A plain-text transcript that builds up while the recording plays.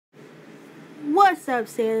What's up,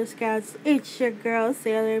 Sailor Scouts? It's your girl,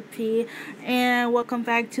 SailorP, and welcome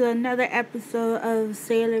back to another episode of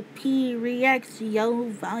SailorP Reacts Yo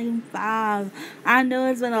Volume 5. I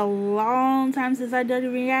know it's been a long time since I did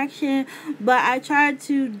a reaction, but I tried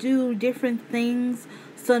to do different things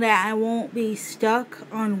so that I won't be stuck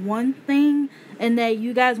on one thing and that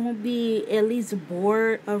you guys won't be at least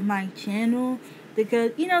bored of my channel.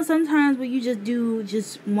 Because, sometimes when you just do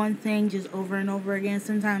just one thing just over and over again,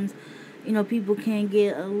 sometimes people can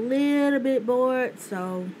get a little bit bored.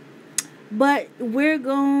 But we're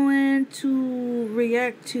going to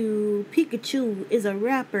react to Pikachu is a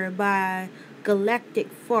Rapper by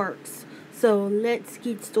Galactic Forks. So let's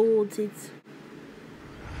get started.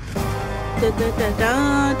 Da, da, da,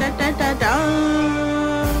 da, da, da, da, da.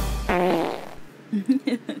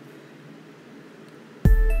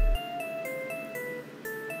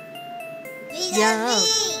 Yo,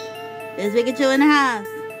 there's Pikachu in the house.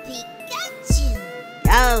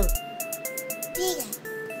 Yo.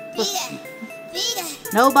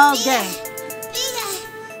 No balls game.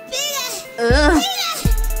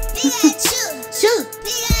 Pikachu.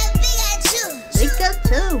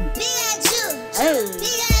 Pikachu. Oh.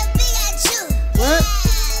 What?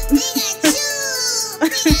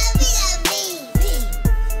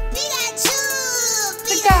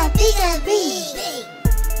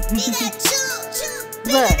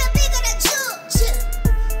 Look.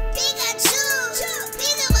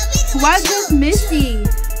 Why just Misty?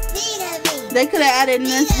 They could have added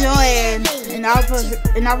Miss Joy and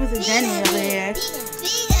Officer Jenny over there.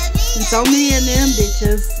 And so many of them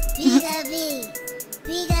bitches.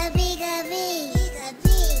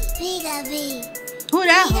 Who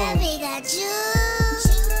that hoe?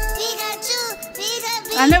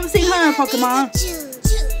 I never seen her in Pokemon.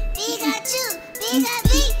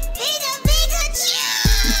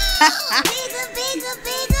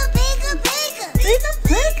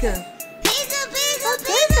 Pika.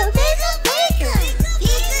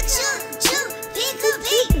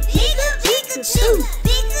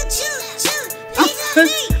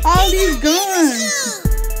 All these guns.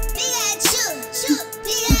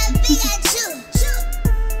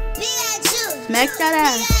 Smack that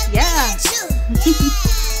ass. Yeah.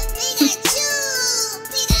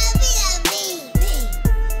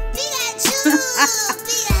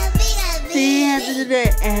 See, he had to do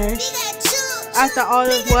that Ash. After all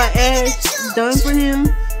of what Ash done for him.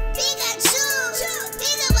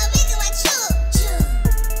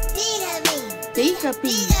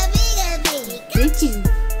 Pikachu.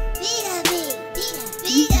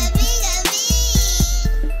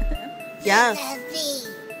 Yeah.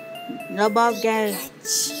 No ball game.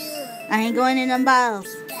 I ain't going in them balls.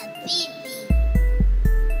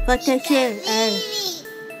 Fuck that shit. Hey.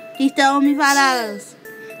 He still owe me $5.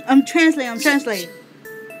 I'm translating.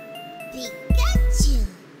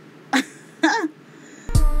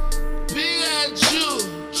 Pikachu.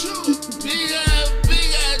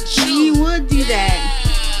 He would do that.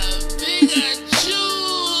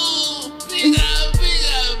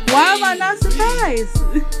 Why am I not surprised?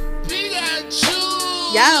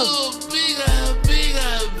 Yo.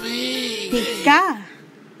 Pika.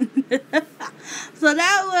 So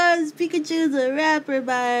that was Pikachu's a Rapper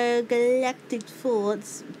by Galactic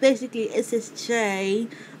Forks. Basically, SSJ.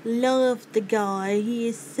 Love the guy. He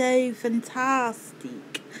is so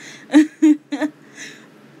fantastic.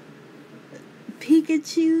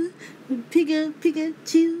 Pikachu. Pikachu.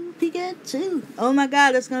 Oh my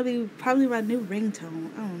god, that's gonna be probably my new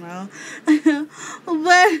ringtone. I don't know.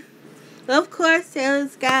 But of course, Sailor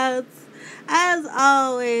Scouts, as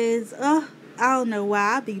always, I don't know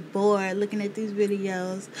why I be bored looking at these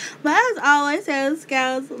videos. But as always, Sailor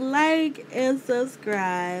Scouts, like and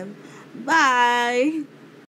subscribe. Bye.